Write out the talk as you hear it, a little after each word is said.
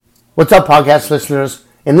What's up, podcast listeners?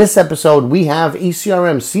 In this episode, we have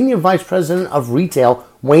ECRM Senior Vice President of Retail,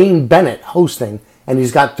 Wayne Bennett, hosting, and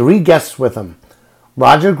he's got three guests with him.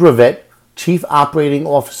 Roger Gravitte, Chief Operating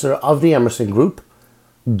Officer of the Emerson Group,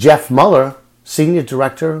 Jeff Mueller, Senior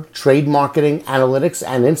Director, Trade Marketing, Analytics,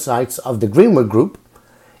 and Insights of the Greenwood Group,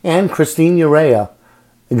 and Kristine Urea,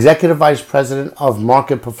 Executive Vice President of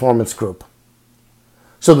Market Performance Group.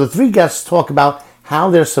 So the three guests talk about how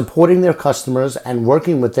they're supporting their customers and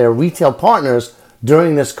working with their retail partners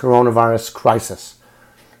during this coronavirus crisis.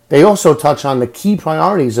 They also touch on the key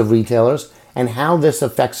priorities of retailers and how this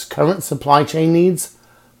affects current supply chain needs,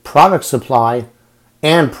 product supply,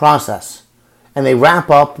 and process. And they wrap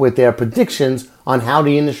up with their predictions on how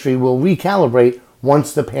the industry will recalibrate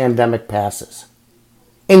once the pandemic passes.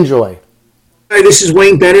 Enjoy. Hi, this is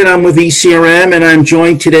Wayne Bennett. I'm with ECRM, and I'm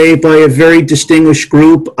joined today by a very distinguished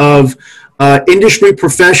group of industry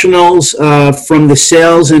professionals from the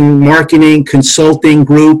sales and marketing consulting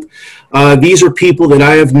group. These are people that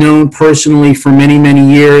I have known personally for many,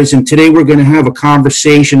 many years, and today we're going to have a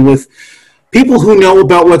conversation with people who know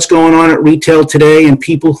about what's going on at retail today and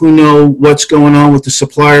people who know what's going on with the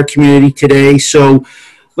supplier community today. So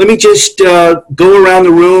let me just go around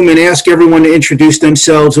the room and ask everyone to introduce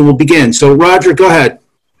themselves, and we'll begin. So Roger, go ahead.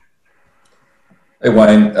 Hey,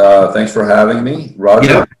 Wayne. Thanks for having me. Roger.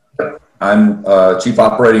 Yeah. I'm Chief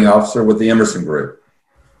Operating Officer with the Emerson Group.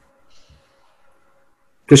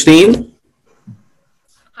 Kristine?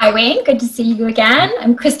 Hi, Wayne. Good to see you again.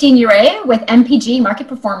 I'm Kristine Urea with MPG Market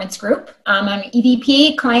Performance Group. I'm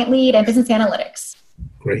EVP, Client Lead, and Business Analytics.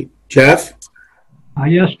 Great. Jeff?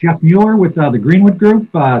 Yes, Jeff Mueller with the Greenwood Group,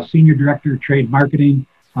 Senior Director, Trade Marketing,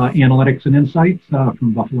 Analytics, and Insights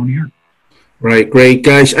from Buffalo, New York. Right, great,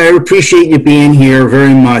 guys. I appreciate you being here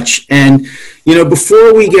very much. And, you know,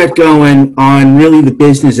 before we get going on really the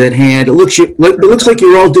business at hand, it looks like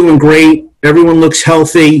you're all doing great. Everyone looks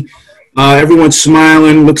healthy. Everyone's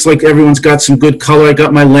smiling. Looks like everyone's got some good color. I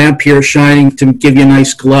got my lamp here shining to give you a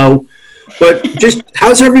nice glow. But just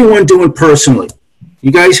how's everyone doing personally?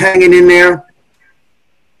 You guys hanging in there?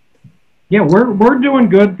 Yeah, we're doing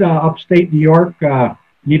good. Upstate New York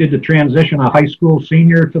needed to transition a high school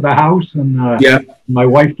senior to the house, and my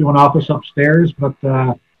wife doing office upstairs. But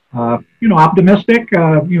optimistic.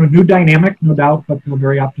 New dynamic, no doubt, but feel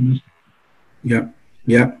very optimistic. Yeah.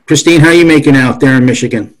 Kristine, how are you making out there in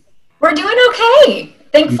Michigan? We're doing okay.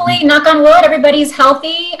 Thankfully, knock on wood, everybody's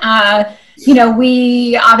healthy. I've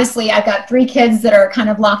got three kids that are kind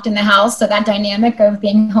of locked in the house, so that dynamic of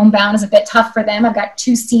being homebound is a bit tough for them. I've got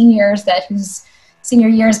two seniors whose senior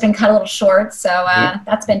year has been cut a little short, so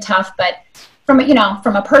that's been tough. But from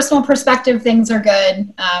a personal perspective, things are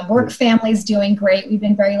good. Work family's doing great. We've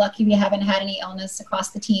been very lucky. We haven't had any illness across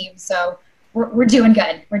the team, so we're doing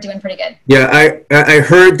good. We're doing pretty good. Yeah, I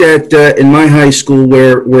heard that in my high school,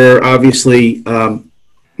 where obviously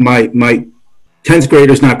my 10th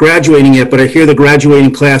grader's not graduating yet, but I hear the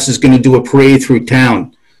graduating class is going to do a parade through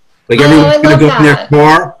town. Like everyone's going to go in their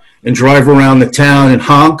car and drive around the town and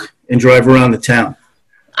honk and drive around the town.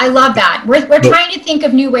 I love that. We're trying to think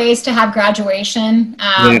of new ways to have graduation,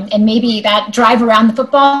 and maybe that drive around the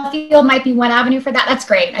football field might be one avenue for that. That's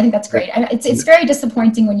great. I think that's great. It's very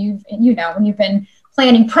disappointing when you've been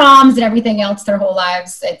planning proms and everything else their whole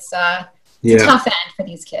lives. It's a tough end for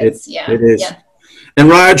these kids. It is. Yeah. And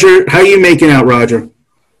Roger, how are you making out, Roger?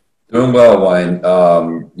 Doing well, Wayne.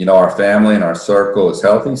 Our family and our circle is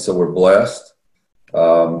healthy, so we're blessed.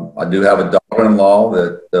 I do have a daughter-in-law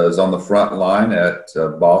that is on the front line at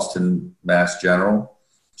Boston Mass General.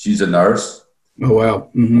 She's a nurse. Oh, wow.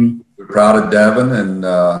 Mm-hmm. We're proud of Devin and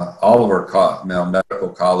all of our medical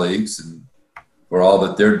colleagues and for all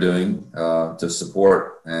that they're doing to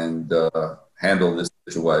support and handle this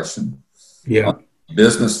situation. Yeah. On the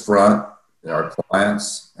business front, our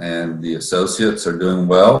clients and the associates are doing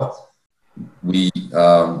well. We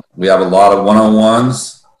have a lot of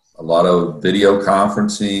one-on-ones, a lot of video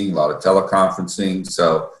conferencing, a lot of teleconferencing.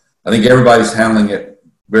 So I think everybody's handling it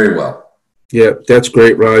very well. Yeah, that's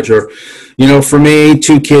great, Roger. For me,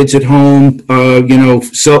 two kids at home,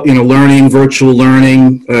 learning, virtual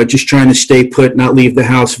learning, just trying to stay put, not leave the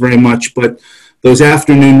house very much. But those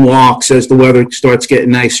afternoon walks as the weather starts getting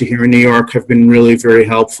nicer here in New York have been really very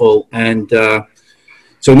helpful. And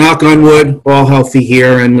so knock on wood, all healthy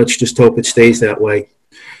here, and let's just hope it stays that way.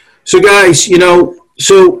 So guys,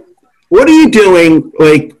 what are you doing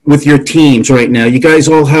with your teams right now? You guys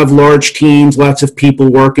all have large teams, lots of people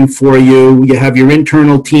working for you. You have your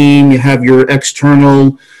internal team, you have your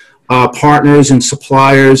external partners and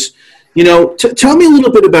suppliers. Tell me a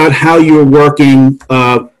little bit about how you're working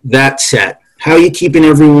that set. How are you keeping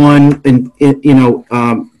everyone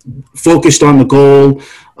focused on the goal.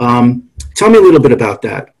 Tell me a little bit about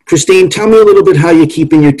that. Kristine, tell me a little bit how you're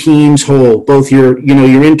keeping your teams whole, both your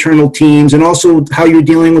internal teams and also how you're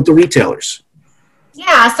dealing with the retailers.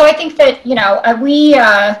 Yeah, so I think that,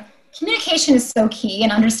 communication is so key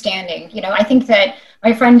and understanding. I think that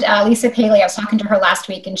my friend Lisa Paley, I was talking to her last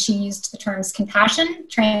week, and she used the terms compassion,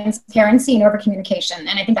 transparency, and over-communication,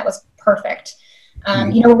 and I think that was perfect.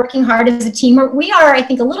 We're working hard as a team. We are, I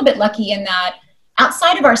think, a little bit lucky in that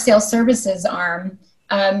outside of our sales services arm,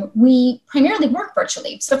 we primarily work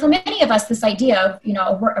virtually. So for many of us, this idea of,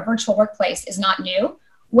 a virtual workplace is not new.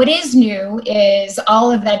 What is new is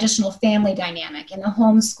all of the additional family dynamic and the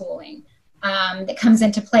homeschooling that comes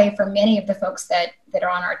into play for many of the folks that are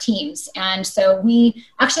on our teams. And so we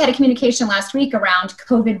actually had a communication last week around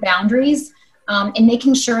COVID boundaries and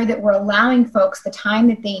making sure that we're allowing folks the time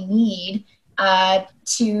that they need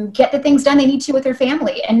to get the things done they need to with their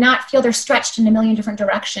family and not feel they're stretched in a million different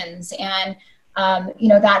directions. And,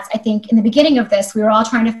 that's, I think, in the beginning of this, we were all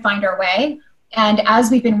trying to find our way. And as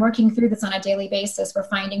we've been working through this on a daily basis, we're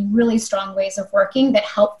finding really strong ways of working that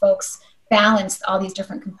help folks balance all these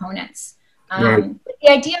different components. Right. The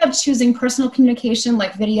idea of choosing personal communication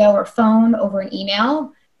like video or phone over an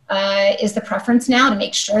email is the preference now, to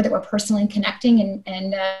make sure that we're personally connecting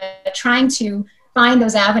and trying to find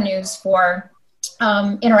those avenues for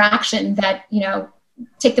interaction that,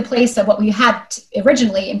 take the place of what we had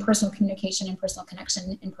originally in personal communication and personal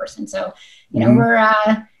connection in person. So,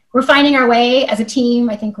 we're finding our way as a team.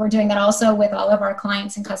 I think we're doing that also with all of our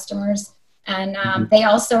clients and customers. And they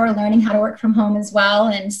also are learning how to work from home as well.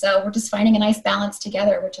 And so we're just finding a nice balance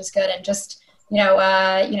together, which is good. And just,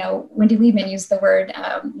 Wendy Liebman used the word,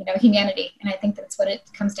 humanity. And I think that's what it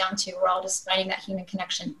comes down to. We're all just finding that human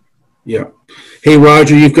connection. Yeah. Hey,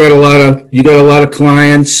 Roger, you got a lot of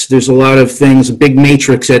clients. There's a lot of things, a big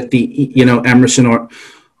matrix at the, Emerson or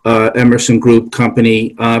Emerson Group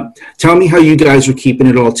company. Tell me how you guys are keeping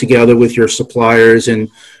it all together with your suppliers and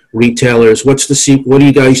retailers. What are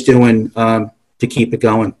you guys doing to keep it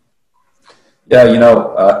going? Yeah,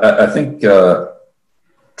 I think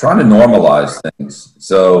trying to normalize things.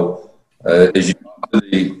 So as you talk to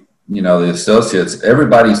the associates,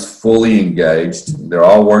 everybody's fully engaged. They're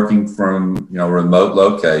all working from remote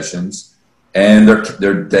locations, and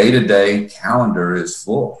their day-to-day calendar is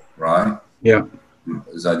full, right? Yeah.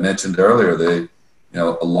 As I mentioned earlier,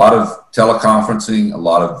 a lot of teleconferencing, a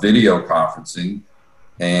lot of video conferencing,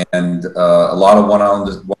 and a lot of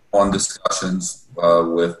one-on-one discussions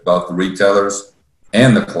with both the retailers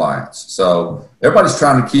and the clients. So everybody's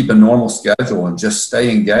trying to keep a normal schedule and just stay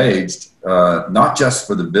engaged, not just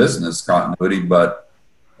for the business continuity, but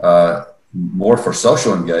more for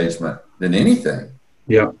social engagement than anything.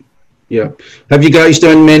 Yeah, yeah. Have you guys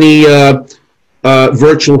done many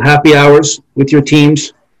virtual happy hours with your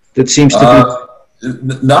teams? That seems to be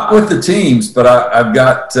not with the teams, but I've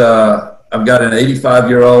got an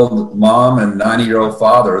 85-year-old mom and 90-year-old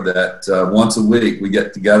father that once a week we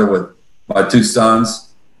get together with my two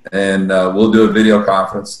sons, and we'll do a video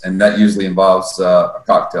conference, and that usually involves a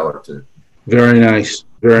cocktail or two. Very nice,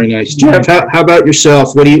 very nice. Jeff, how about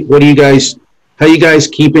yourself? How are you guys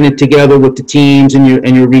keeping it together with the teams and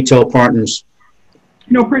your retail partners?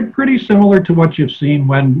 Pretty similar to what you've seen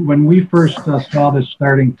when we first saw this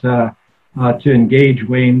starting to engage,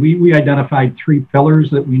 Wayne. We identified 3 pillars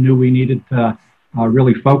that we knew we needed to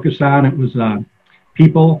really focus on. It was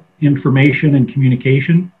people, information, and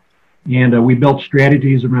communication. And we built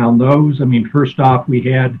strategies around those. I mean, first off, we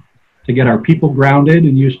had to get our people grounded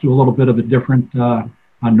and used to a little bit of a different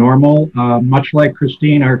normal. Much like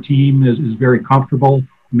Kristine, our team is very comfortable.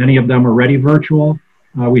 Many of them are already virtual.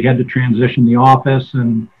 We had to transition the office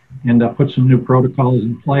and put some new protocols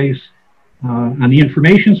in place. On the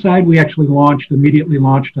information side, we actually immediately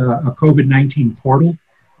launched a COVID-19 portal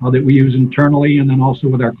that we use internally and then also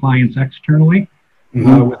with our clients externally.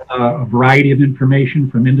 With a variety of information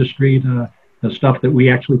from industry to the stuff that we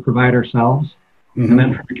actually provide ourselves. And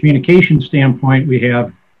then from a communication standpoint, we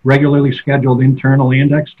have regularly scheduled internal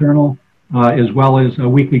and external, as well as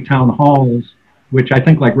weekly town halls, which I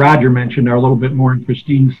think, like Roger mentioned, are a little bit more, and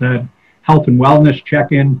Kristine said, health and wellness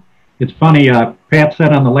check-in. It's funny, Pat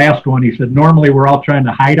said on the last one, he said, normally we're all trying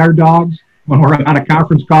to hide our dogs when we're on a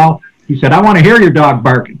conference call. He said, I want to hear your dog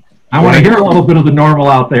barking. I want to hear a little bit of the normal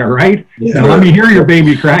out there, right? Yeah. Let me hear your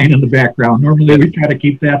baby crying in the background. Normally we try to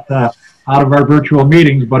keep that out of our virtual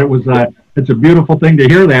meetings, but it's a beautiful thing to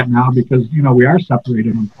hear that now because, we are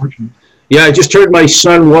separated, unfortunately. Yeah, I just heard my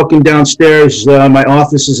son walking downstairs. My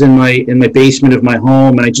office is in my basement of my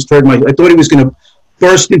home, and I just heard I thought he was going to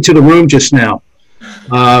burst into the room just now,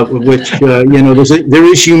 which, there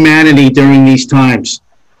is humanity during these times.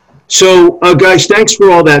 So, guys, thanks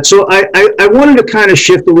for all that. So, I wanted to kind of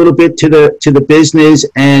shift a little bit to the business,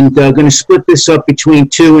 and going to split this up between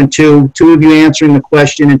two and two. Two of you answering the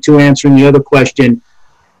question, and two answering the other question.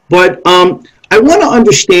 But I want to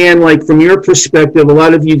understand, like, from your perspective, a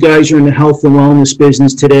lot of you guys are in the health and wellness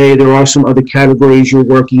business today. There are some other categories you're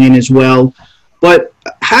working in as well. But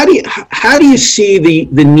how do you see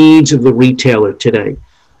the needs of the retailer today?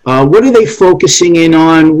 What are they focusing in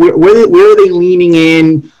on? Where are they leaning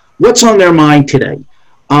in? What's on their mind today?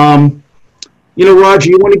 Roger,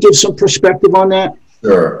 you want to give some perspective on that?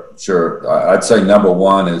 Sure. I'd say number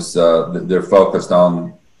one is they're focused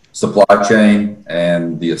on supply chain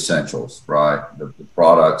and the essentials, right? The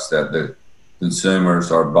products that the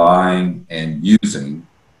consumers are buying and using.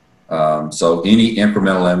 So any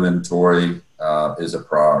incremental inventory is a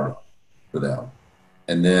priority for them.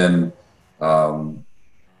 And then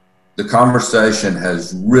the conversation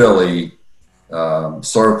has really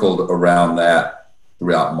circled around that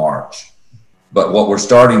throughout March. But what we're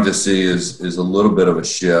starting to see is a little bit of a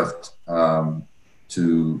shift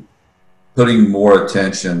to putting more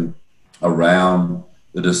attention around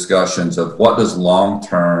the discussions of what does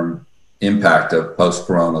long-term impact of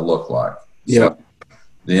post-corona look like. Yeah. So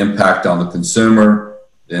the impact on the consumer,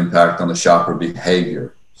 the impact on the shopper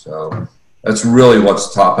behavior. So that's really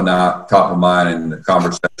what's top of mind in the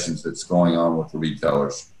conversations that's going on with the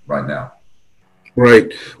retailers right now.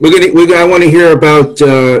 Right. I want to hear about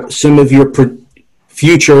some of your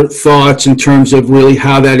future thoughts in terms of really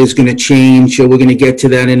how that is going to change. We're going to get to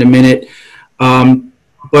that in a minute.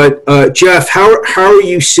 But Jeff, how are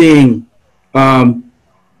you seeing the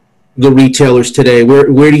retailers today?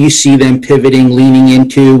 Where do you see them pivoting, leaning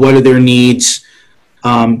into? What are their needs?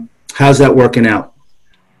 How's that working out?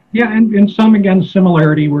 Yeah, and some, again,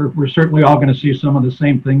 similarity. We're certainly all going to see some of the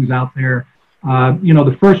same things out there.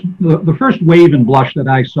 The first wave and blush that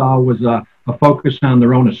I saw was a focus on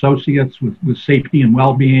their own associates with safety and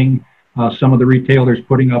well-being. Some of the retailers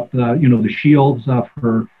putting up the shields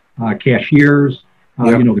for cashiers,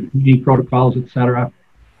 the cleaning protocols, et cetera.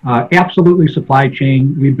 Absolutely supply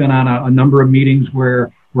chain. We've been on a number of meetings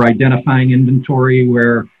where we're identifying inventory,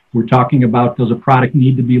 where we're talking about, does a product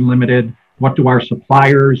need to be limited? What do our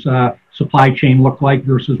suppliers' supply chain look like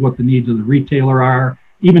versus what the needs of the retailer are?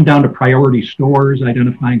 Even down to priority stores,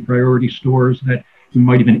 identifying priority stores that we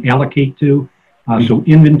might even allocate to. So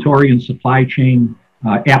inventory and supply chain,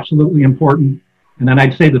 absolutely important. And then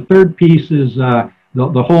I'd say the third piece is the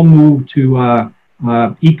whole move to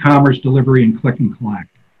e-commerce delivery and click and collect.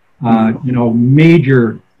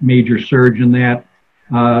 Major surge in that.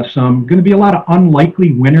 Some going to be a lot of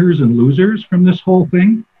unlikely winners and losers from this whole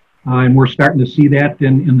thing. And we're starting to see that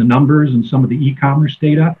in the numbers and some of the e-commerce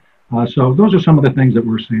data. So those are some of the things that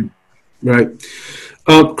we're seeing. Right.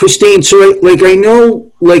 Kristine, so I know,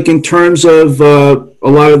 in terms of a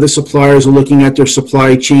lot of the suppliers are looking at their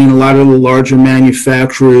supply chain, a lot of the larger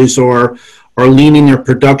manufacturers are leaning their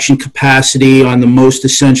production capacity on the most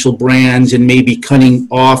essential brands and maybe cutting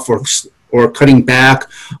off or cutting back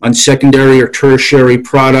on secondary or tertiary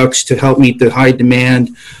products to help meet the high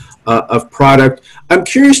demand of product. I'm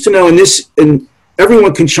curious to know, and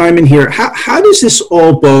everyone can chime in here, how does this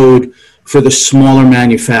all bode for the smaller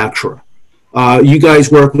manufacturer? You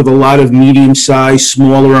guys work with a lot of medium-sized,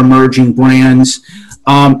 smaller, emerging brands.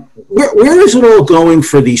 Where is it all going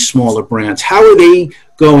for these smaller brands? How are they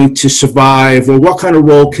going to survive, or what kind of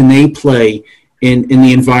role can they play in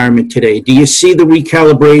the environment today? Do you see the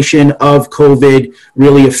recalibration of COVID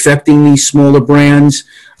really affecting these smaller brands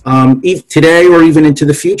today or even into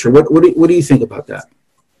the future? What do you think about that?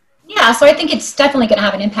 Yeah, so I think it's definitely going to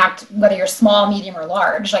have an impact whether you're small, medium, or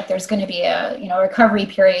large. Like there's going to be a recovery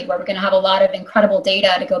period where we're going to have a lot of incredible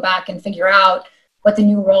data to go back and figure out what the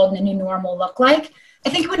new world and the new normal look like. I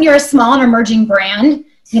think when you're a small and emerging brand,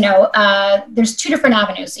 there's two different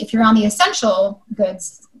avenues. If you're on the essential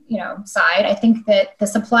goods, side, I think that the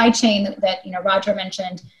supply chain that Roger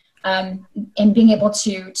mentioned and being able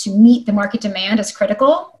to meet the market demand is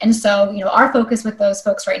critical. And so, our focus with those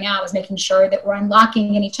folks right now is making sure that we're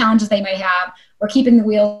unlocking any challenges they might have. We're keeping the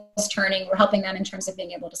wheels turning. We're helping them in terms of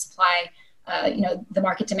being able to supply, the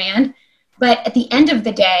market demand. But at the end of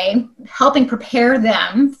the day, helping prepare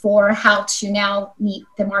them for how to now meet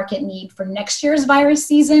the market need for next year's virus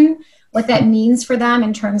season, what that means for them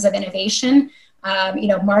in terms of innovation,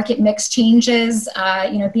 market mix changes,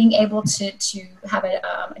 being able to have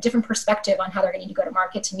a different perspective on how they're going to need to go to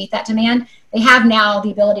market to meet that demand. They have now the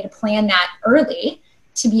ability to plan that early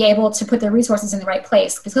to be able to put their resources in the right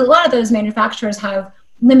place, because a lot of those manufacturers have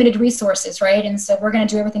limited resources, right? And so we're going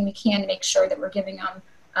to do everything we can to make sure that we're giving them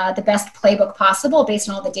the best playbook possible based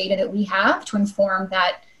on all the data that we have to inform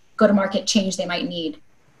that go-to-market change they might need.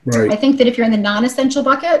 Right. I think that if you're in the non-essential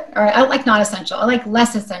bucket, or I don't like non-essential, I like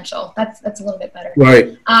less essential. That's a little bit better.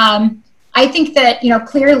 Right. I think that,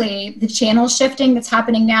 clearly the channel shifting that's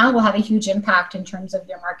happening now will have a huge impact in terms of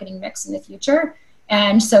your marketing mix in the future.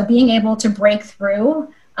 And so being able to break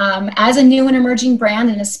through as a new and emerging brand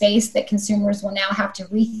in a space that consumers will now have to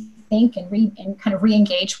rethink and kind of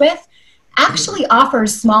re-engage with actually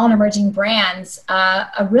offers small and emerging brands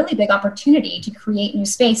a really big opportunity to create new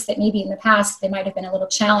space that maybe in the past they might have been a little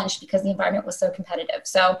challenged because the environment was so competitive.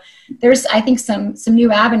 So there's, I think, some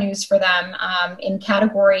new avenues for them in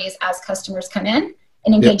categories as customers come in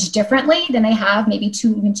and engage differently than they have maybe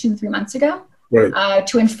 2 or 3 months ago, right,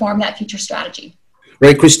 to inform that future strategy.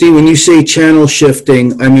 Right, Kristine, when you say channel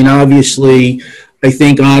shifting, I mean, obviously, I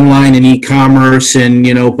think online and e-commerce and,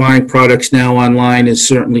 buying products now online is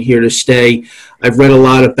certainly here to stay. I've read a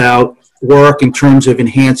lot about work in terms of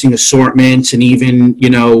enhancing assortments and even,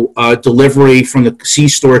 delivery from the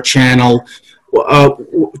C-store channel.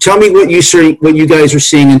 Tell me what you guys are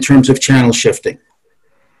seeing in terms of channel shifting.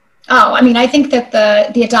 Oh, I mean, I think that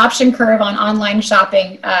the adoption curve on online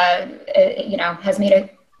shopping, has made a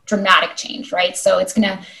dramatic change, right? So it's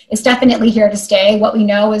definitely here to stay. What we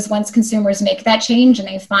know is once consumers make that change and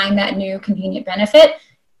they find that new convenient benefit,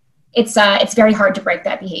 it's very hard to break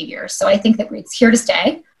that behavior. So I think that it's here to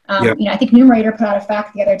stay. I think Numerator put out a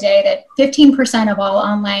fact the other day that 15% of all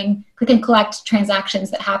online click and collect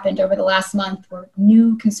transactions that happened over the last month were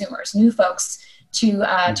new consumers, new folks to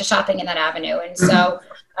shopping in that avenue. And so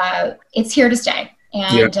it's here to stay.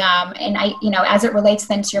 And I, as it relates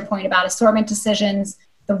then to your point about assortment decisions,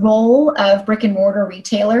 the role of brick and mortar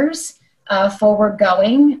retailers forward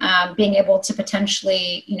going, being able to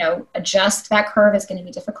potentially, adjust that curve is going to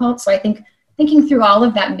be difficult. So I think thinking through all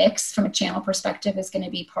of that mix from a channel perspective is going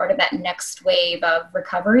to be part of that next wave of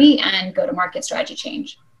recovery and go-to-market strategy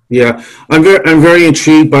change. Yeah, I'm very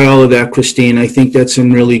intrigued by all of that, Kristine. I think that's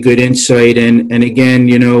some really good insight. And again,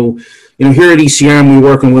 here at ECRM, we're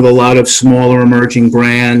working with a lot of smaller emerging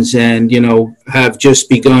brands and, have just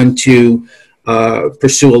begun to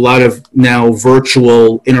pursue a lot of now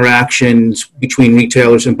virtual interactions between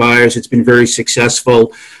retailers and buyers. It's been very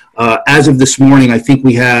successful. As of this morning, I think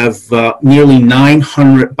we have nearly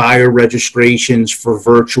 900 buyer registrations for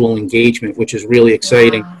virtual engagement, which is really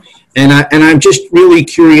exciting. Wow. And I'm just really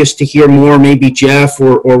curious to hear more, maybe Jeff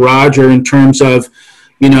or Roger, in terms of,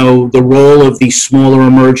 the role of these smaller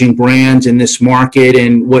emerging brands in this market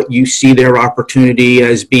and what you see their opportunity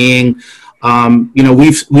as being.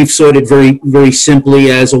 We've sort it very, very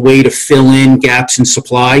simply as a way to fill in gaps in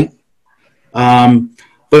supply.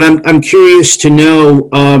 But I'm curious to know,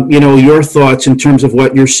 your thoughts in terms of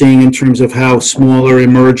what you're seeing in terms of how smaller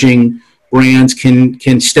emerging brands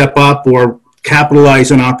can step up or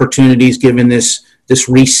capitalize on opportunities given this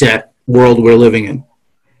reset world we're living in.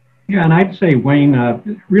 Yeah, and I'd say, Wayne,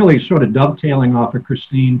 really sort of dovetailing off of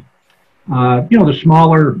Kristine, the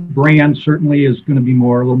smaller brand certainly is going to be a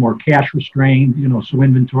little more cash restrained, so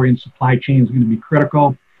inventory and supply chain is going to be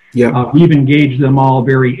critical. Yeah. We've engaged them all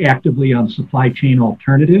very actively on supply chain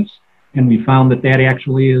alternatives, and we found that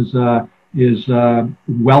actually is well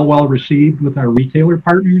received with our retailer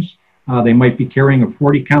partners. They might be carrying a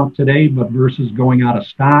 40 count today, but versus going out of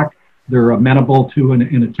stock, they're amenable to,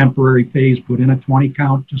 in a temporary phase, put in a 20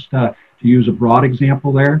 count, just to use a broad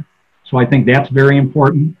example there. So I think that's very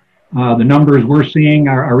important. The numbers we're seeing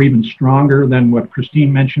are even stronger than what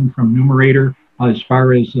Kristine mentioned from Numerator as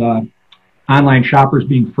far as online shoppers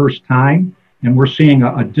being first time. And we're seeing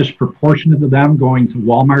a disproportionate of them going to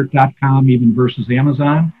Walmart.com even versus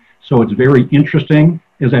Amazon. So it's very interesting.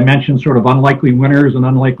 As I mentioned, sort of unlikely winners and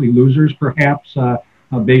unlikely losers, perhaps,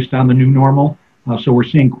 based on the new normal. So we're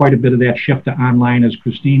seeing quite a bit of that shift to online, as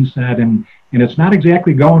Kristine said, and it's not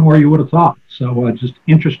exactly going where you would have thought. So just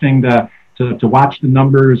interesting to watch the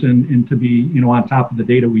numbers and to be, on top of the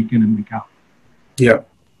data week in and week out. Yeah.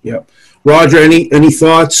 Roger, any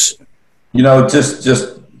thoughts?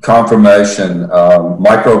 Just confirmation.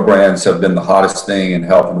 Micro brands have been the hottest thing in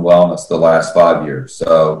health and wellness the last 5 years.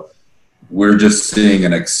 So we're just seeing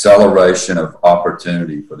an acceleration of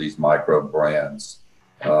opportunity for these micro brands.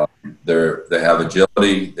 They have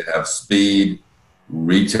agility, they have speed.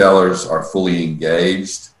 Retailers are fully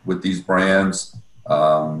engaged with these brands.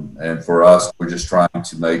 And for us, we're just trying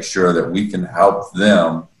to make sure that we can help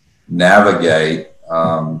them navigate,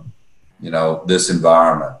 this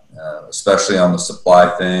environment, especially on the supply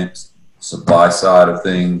side of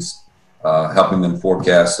things, helping them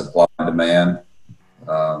forecast supply and demand.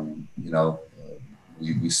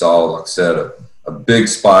 We saw, like I said, a big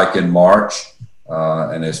spike in March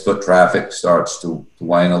and as foot traffic starts to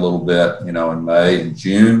wane a little bit, in May and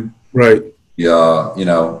June, right? They're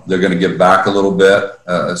going to give back a little bit,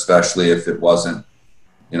 especially if it wasn't,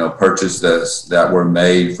 purchases that were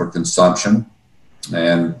made for consumption.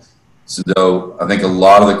 And so I think a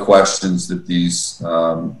lot of the questions that these,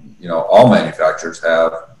 all manufacturers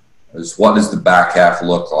have is, what does the back half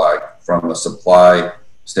look like from a supply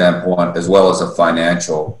standpoint as well as a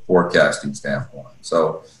financial forecasting standpoint?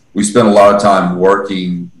 So we spend a lot of time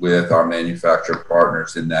working with our manufacturer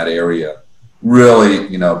partners in that area, really,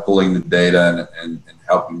 pulling the data and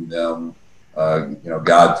helping them,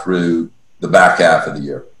 guide through the back half of the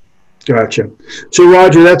year. Gotcha. So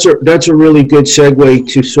Roger, that's a really good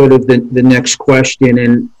segue to sort of the next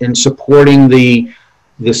question, and supporting the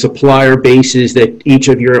supplier bases that each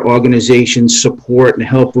of your organizations support and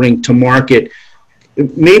help bring to market.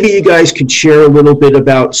 Maybe you guys could share a little bit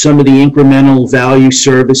about some of the incremental value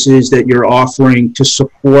services that you're offering to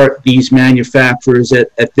support these manufacturers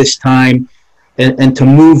at this time, and to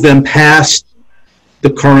move them past the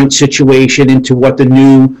current situation into what the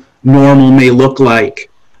new normal may look like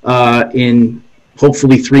in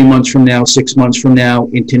hopefully 3 months from now, 6 months from now,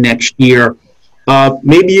 into next year.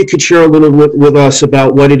 Maybe you could share a little bit with us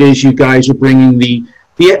about what it is you guys are bringing the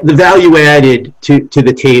value added to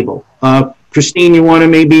the table. Kristine, you want to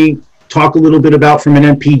maybe talk a little bit about, from an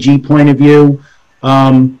MPG point of view,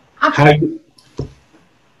 Absolutely.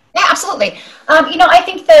 Yeah, absolutely. I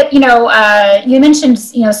think that, you mentioned,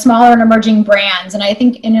 smaller and emerging brands. And I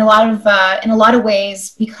think in a lot of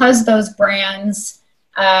ways, because those brands,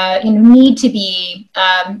 need to be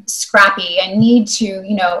scrappy and need to,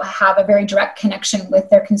 have a very direct connection with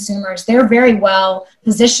their consumers, they're very well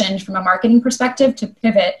positioned from a marketing perspective to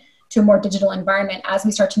pivot to a more digital environment as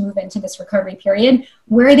we start to move into this recovery period.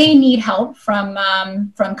 Where they need help from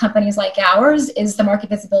companies like ours is the market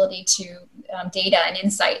visibility to data and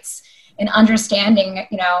insights, and understanding,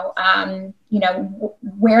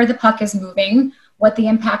 where the puck is moving, what the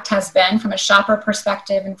impact has been from a shopper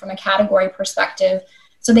perspective and from a category perspective,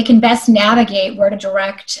 so they can best navigate where to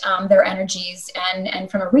direct their energies, and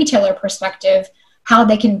from a retailer perspective, how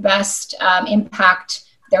they can best impact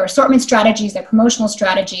their assortment strategies, their promotional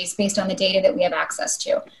strategies based on the data that we have access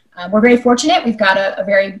to. We're very fortunate. We've got a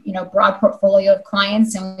very broad portfolio of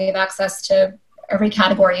clients, and we have access to every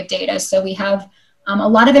category of data. So we have a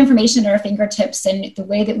lot of information at our fingertips, and the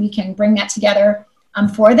way that we can bring that together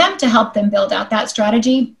for them to help them build out that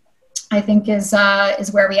strategy, I think is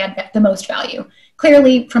where we add the most value.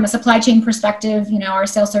 Clearly, from a supply chain perspective, our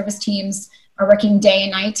sales service teams are working day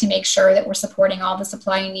and night to make sure that we're supporting all the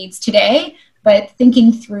supply needs today, but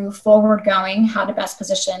thinking through forward going, how to best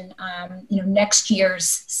position, next year's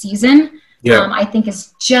season, I think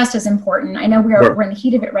is just as important. I know we're in the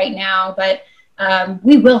heat of it right now, but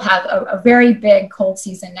we will have a very big cold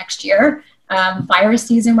season next year, virus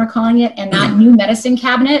season we're calling it, and that new medicine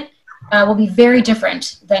cabinet will be very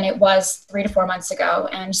different than it was 3 to 4 months ago.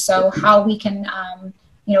 And so how we can,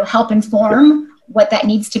 help inform what that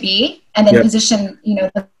needs to be, and then position,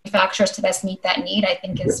 the manufacturers to best meet that need, I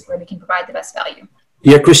think is where we can provide the best value.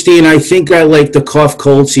 Yeah, Kristine, I think I like the cough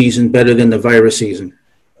cold season better than the virus season.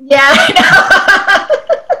 Yeah, I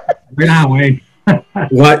know. We're not waiting.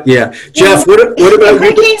 What? Yeah. Jeff, what about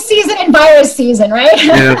hurricane season and virus season, right?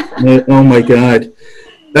 Yeah. Oh my God.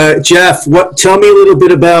 Jeff, tell me a little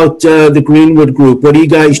bit about the Greenwood Group. What are you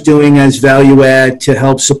guys doing as value add to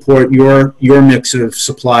help support your mix of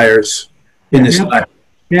suppliers in this time?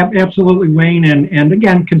 Yeah, absolutely, Wayne. And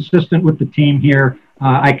again, consistent with the team here,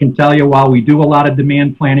 I can tell you, while we do a lot of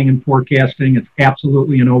demand planning and forecasting, it's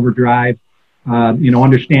absolutely an overdrive.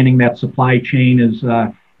 Understanding that supply chain is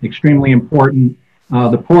extremely important.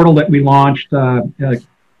 The portal that we launched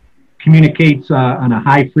communicates on a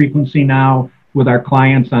high frequency now with our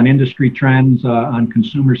clients on industry trends, on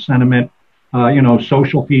consumer sentiment,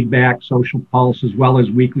 social feedback, social pulse, as well as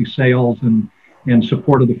weekly sales and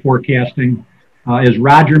support of the forecasting. As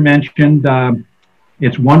Roger mentioned,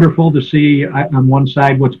 it's wonderful to see on one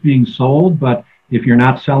side what's being sold, but if you're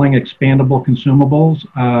not selling expandable consumables,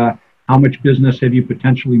 how much business have you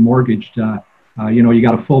potentially mortgaged? You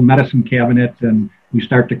got a full medicine cabinet, and we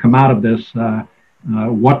start to come out of this.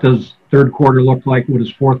 What does third quarter look like? What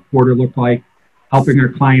does fourth quarter look like? Helping our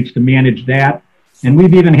clients to manage that. And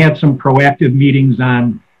we've even had some proactive meetings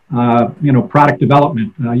on, product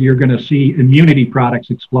development. You're going to see immunity products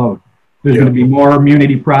explode. There's going to be more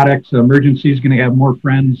immunity products. Emergency is going to have more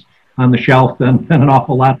friends on the shelf than an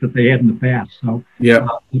awful lot that they had in the past. So a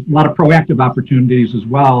lot of proactive opportunities as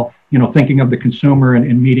well, thinking of the consumer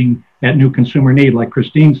and meeting that new consumer need. Like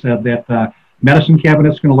Kristine said, that medicine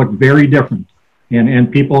cabinet is going to look very different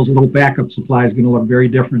and people's little backup supply is going to look very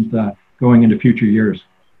different going into future years.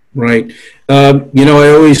 Right. I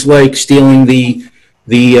always like stealing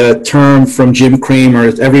the term from Jim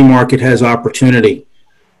Cramer. Every market has opportunity.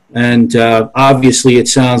 And obviously, it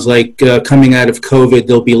sounds like coming out of COVID,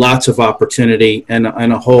 there'll be lots of opportunity in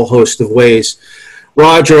a whole host of ways.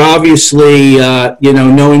 Roger, obviously,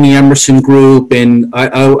 knowing the Emerson Group, and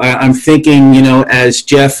I'm thinking, as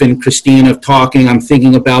Jeff and Kristine are talking, I'm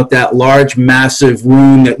thinking about that large, massive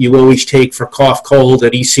room that you always take for cough, cold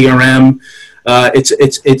at ECRM.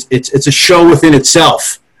 It's a show within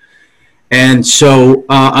itself. And so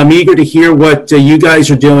I'm eager to hear what you guys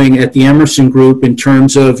are doing at the Emerson Group in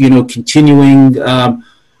terms of, continuing the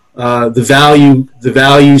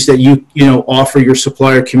values that you offer your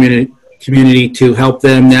supplier community to help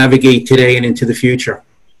them navigate today and into the future.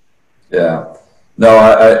 Yeah. No,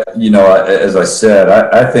 as I said,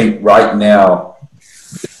 I think right now,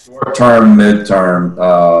 short-term, midterm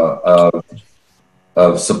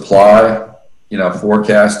of supply,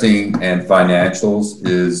 forecasting and financials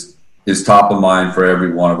is top of mind for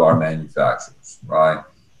every one of our manufacturers, right?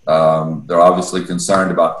 They're obviously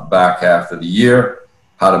concerned about the back half of the year,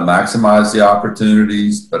 how to maximize the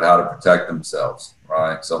opportunities, but how to protect themselves,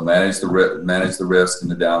 right? So manage the risk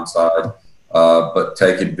and the downside, but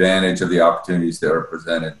take advantage of the opportunities that are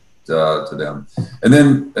presented to them. And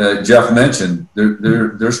then Jeff mentioned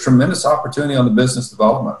there's tremendous opportunity on the business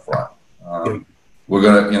development front. We're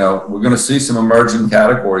gonna see some emerging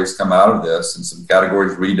categories come out of this, and some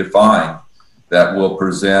categories redefined that will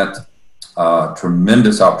present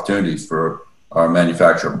tremendous opportunities for our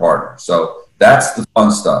manufacturer partners. So that's the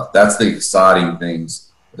fun stuff. That's the exciting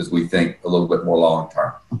things as we think a little bit more long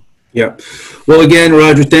term. Yeah. Well, again,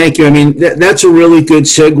 Roger, thank you. I mean, that's a really good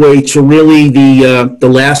segue to really the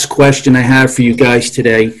last question I have for you guys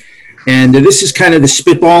today, and this is kind of the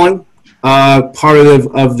spitballing part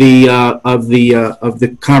of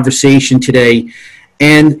the conversation today.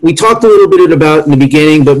 And we talked a little bit about in the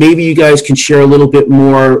beginning, but maybe you guys can share a little bit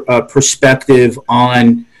more perspective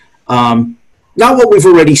on not what we've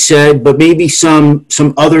already said, but maybe some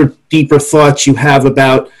other deeper thoughts you have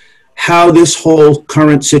about how this whole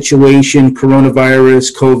current situation,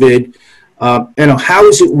 coronavirus, COVID, how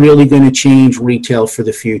is it really going to change retail for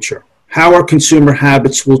the future? How our consumer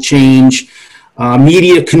habits will change.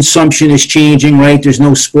 Media consumption is changing, right? There's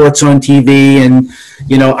no sports on TV. And,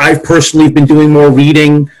 I've personally been doing more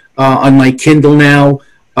reading on my Kindle now.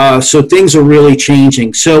 So things are really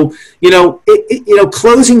changing. So,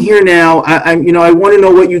 closing here now, I want to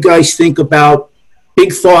know what you guys think about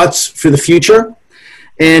big thoughts for the future.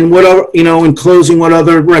 And what are, in closing, what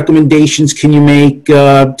other recommendations can you make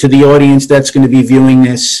to the audience that's going to be viewing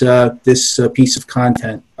this piece of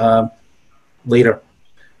content later?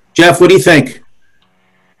 Jeff, what do you think?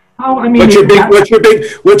 Oh, I mean, what's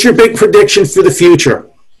your big prediction for the future?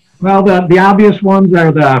 Well, the obvious ones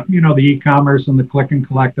are the e-commerce and the click and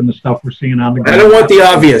collect and the stuff we're seeing on the ground. I don't want the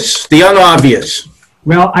obvious, the unobvious.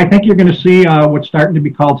 Well, I think you're going to see what's starting to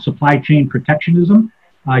be called supply chain protectionism.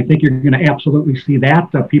 I think you're going to absolutely see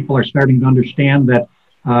that. People are starting to understand that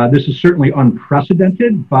this is certainly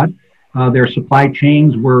unprecedented, but their supply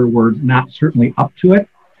chains were not certainly up to it.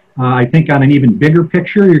 I think on an even bigger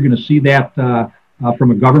picture, you're going to see that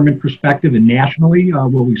from a government perspective and nationally, where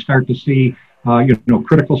we start to see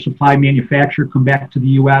critical supply manufacture come back to the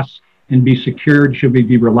U.S. and be secured. Should we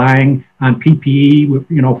be relying on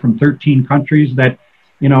PPE, from 13 countries that,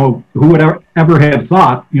 who would ever have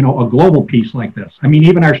thought, a global piece like this? I mean,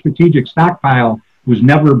 even our strategic stockpile was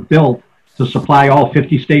never built to supply all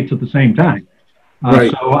 50 states at the same time.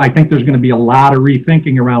 Right. So I think there's going to be a lot of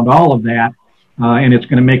rethinking around all of that, and it's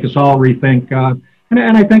going to make us all rethink.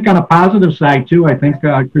 And I think on a positive side, too, I think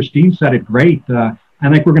Kristine said it great. I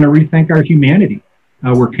think we're going to rethink our humanity.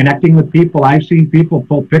 We're connecting with people. I've seen people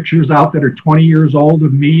pull pictures out that are 20 years old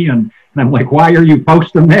of me, and I'm like, why are you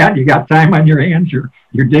posting that? You got time on your hands. You're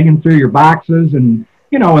digging through your boxes, and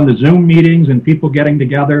in the Zoom meetings and people getting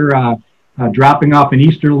together, dropping off an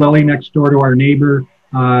Easter lily next door to our neighbor.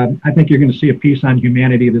 I think you're going to see a piece on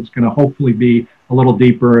humanity that's going to hopefully be a little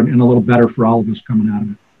deeper and a little better for all of us coming out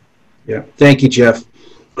of it. Yeah, thank you, Jeff.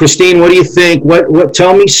 Kristine, what do you think? What?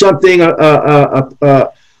 Tell me something.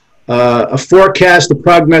 A forecast, a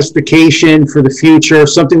prognostication for the future,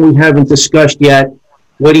 something we haven't discussed yet.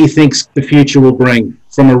 What do you think the future will bring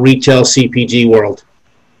from a retail CPG world?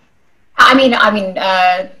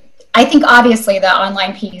 I think obviously the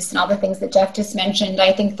online piece and all the things that Jeff just mentioned,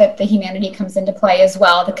 I think that the humanity comes into play as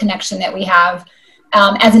well. The connection that we have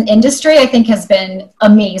as an industry, I think has been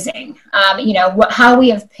amazing. How we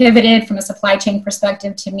have pivoted from a supply chain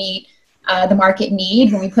perspective to meet the market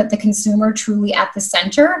need, when we put the consumer truly at the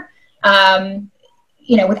center,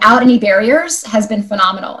 without any barriers, has been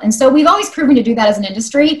phenomenal. And so we've always proven to do that as an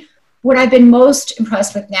industry. What I've been most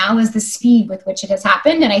impressed with now is the speed with which it has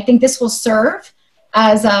happened. And I think this will serve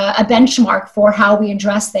as a benchmark for how we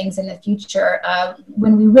address things in the future.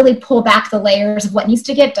 When we really pull back the layers of what needs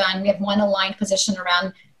to get done, we have one aligned position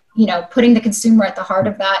around, putting the consumer at the heart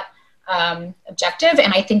of that objective.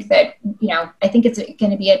 And I think that, I think it's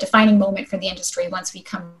going to be a defining moment for the industry once we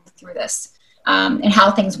come through this, and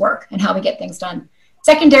how things work and how we get things done.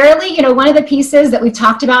 Secondarily, one of the pieces that we've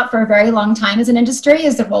talked about for a very long time as an industry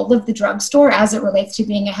is the role of the drugstore as it relates to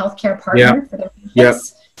being a healthcare partner for their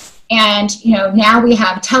patients. And, now we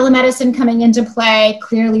have telemedicine coming into play,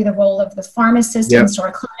 clearly the role of the pharmacist in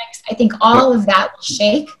store clinics. I think all of that will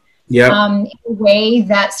shake in a way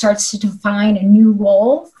that starts to define a new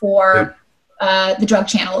role for the drug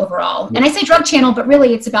channel overall. And I say drug channel, but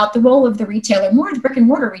really it's about the role of the retailer, more the brick and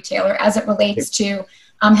mortar retailer, as it relates to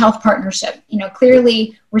health partnership.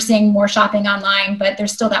 Clearly we're seeing more shopping online, but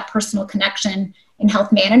there's still that personal connection in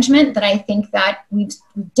health management that I think that we've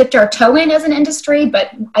dipped our toe in as an industry,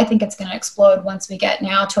 but I think it's going to explode once we get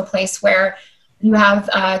now to a place where you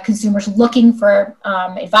have consumers looking for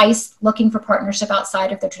advice, looking for partnership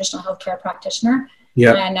outside of the traditional healthcare practitioner.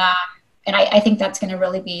 And I think that's going to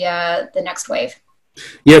really be the next wave.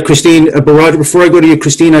 Yeah, Kristine, but Roger, before I go to you,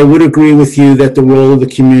 Kristine, I would agree with you that the role of the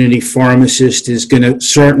community pharmacist is going to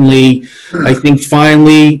certainly, I think,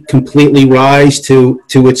 finally completely rise to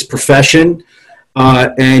its profession.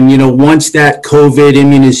 And, once that COVID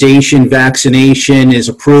immunization vaccination is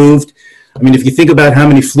approved, I mean, if you think about how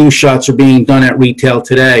many flu shots are being done at retail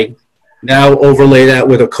today, now overlay that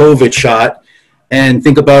with a COVID shot, and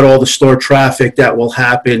think about all the store traffic that will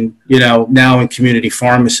happen, now in community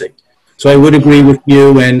pharmacy. So I would agree with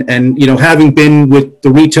you, and having been with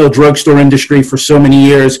the retail drugstore industry for so many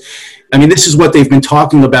years, I mean, this is what they've been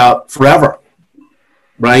talking about forever,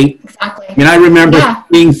 right? Exactly. I mean, I remember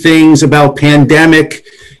seeing things about pandemic,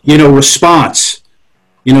 response,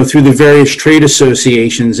 through the various trade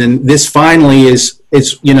associations, and this finally is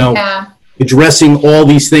addressing all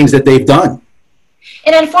these things that they've done.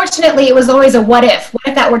 And unfortunately, it was always a what if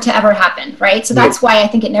that were to ever happen, right? So that's why I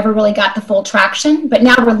think it never really got the full traction. But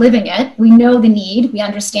now we're living it. We know the need. We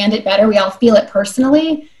understand it better. We all feel it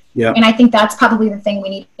personally. Yeah. And I think that's probably the thing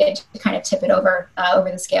we needed to kind of tip it over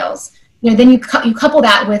the scales. Then you couple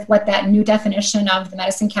that with what that new definition of the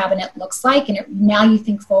medicine cabinet looks like, and now you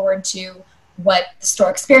think forward to what the store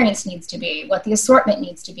experience needs to be, what the assortment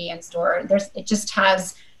needs to be in store. It just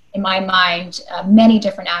has, in my mind, many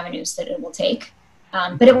different avenues that it will take.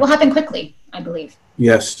 But it will happen quickly, I believe.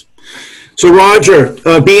 Yes. So, Roger,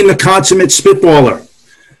 being the consummate spitballer,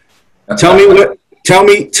 tell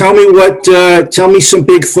me some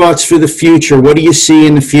big thoughts for the future. What do you see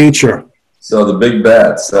in the future? So the big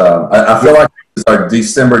bets. I feel like it's our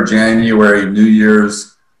December, January, New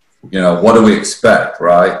Year's. What do we expect,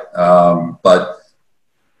 right? But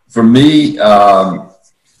for me,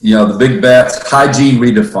 the big bets: hygiene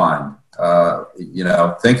redefined.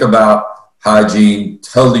 Think about hygiene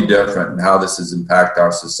totally different and how this has impacted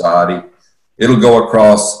our society. It'll go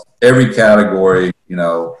across every category,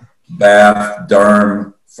 bath,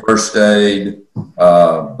 derm, first aid,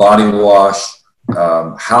 body wash,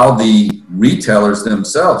 how the retailers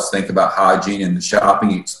themselves think about hygiene in the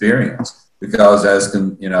shopping experience. Because as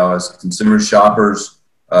consumer shoppers,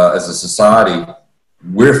 as a society,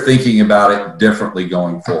 we're thinking about it differently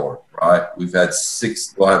going forward, right? We'll have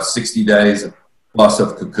 60 days plus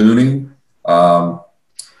of cocooning.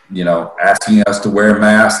 Asking us to wear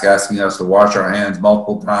masks, asking us to wash our hands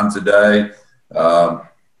multiple times a day.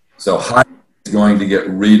 So hygiene is going to get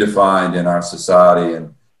redefined in our society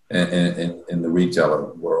and in the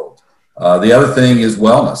retailer world. The other thing is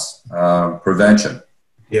wellness, prevention.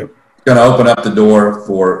 Yep. It's going to open up the door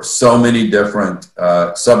for so many different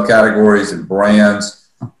subcategories and brands.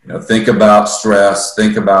 Think about stress,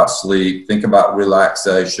 think about sleep, think about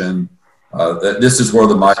relaxation. This is where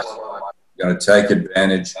the going to take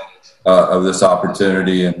advantage of this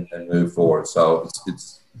opportunity and move forward. So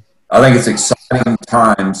I think it's exciting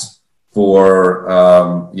times for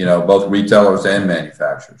both retailers and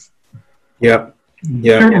manufacturers. Yeah.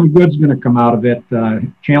 Certainly good's going to come out of it.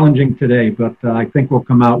 Challenging today, but I think we'll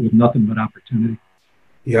come out with nothing but opportunity.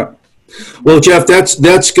 Yeah. Well, Jeff,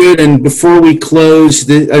 that's good. And before we close,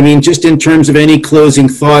 just in terms of any closing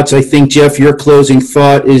thoughts, I think, Jeff, your closing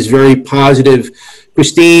thought is very positive.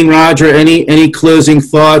 Kristine, Roger, any closing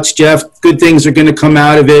thoughts? Jeff, good things are going to come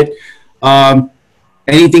out of it.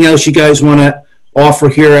 Anything else you guys want to offer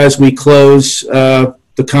here as we close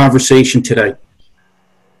the conversation today?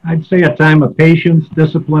 I'd say a time of patience,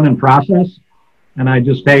 discipline, and process. And I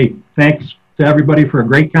just, hey, thanks to everybody for a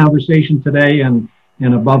great conversation today. And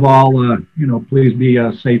above all, please be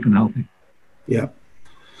safe and healthy. Yeah.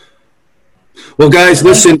 Well, guys,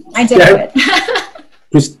 listen. I did it.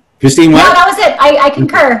 Kristine, what? No, that was it. I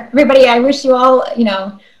concur. Everybody, I wish you all,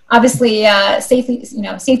 obviously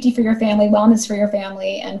safety for your family, wellness for your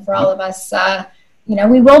family, and for all of us.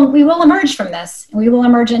 We will emerge from this. We will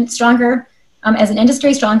emerge stronger as an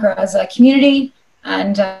industry, stronger as a community,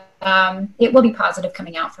 and it will be positive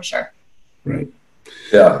coming out for sure. Right.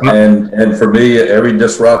 Yeah, and for me, every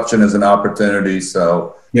disruption is an opportunity.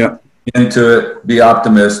 So yeah, get into it, be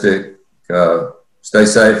optimistic, stay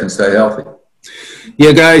safe, and stay healthy.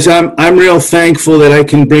 Yeah, guys, I'm real thankful that I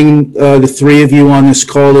can bring the three of you on this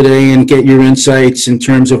call today and get your insights in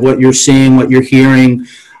terms of what you're seeing, what you're hearing.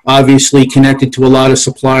 Obviously, connected to a lot of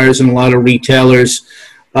suppliers and a lot of retailers.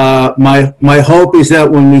 My hope is that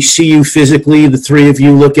when we see you physically, the three of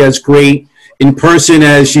you look as great in person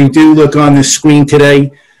as you do look on the screen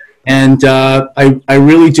today. And I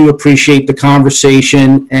really do appreciate the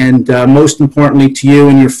conversation. And most importantly to you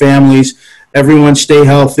and your families, everyone stay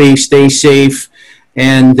healthy, stay safe,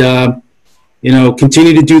 and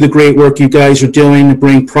continue to do the great work you guys are doing to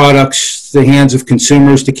bring products to the hands of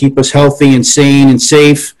consumers to keep us healthy and sane and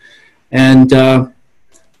safe. And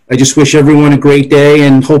I just wish everyone a great day,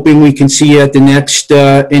 and hoping we can see you at the next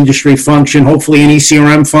industry function, hopefully an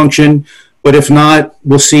ECRM function. But if not,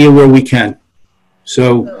 we'll see you where we can.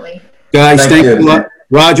 So, absolutely. Guys, thank you a lot.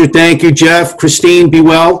 Roger, thank you. Jeff, Kristine, be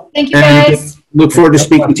well. Thank you, guys. Look forward to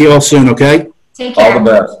speaking to you all soon, okay? Take care. All the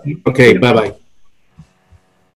best. Okay, bye-bye.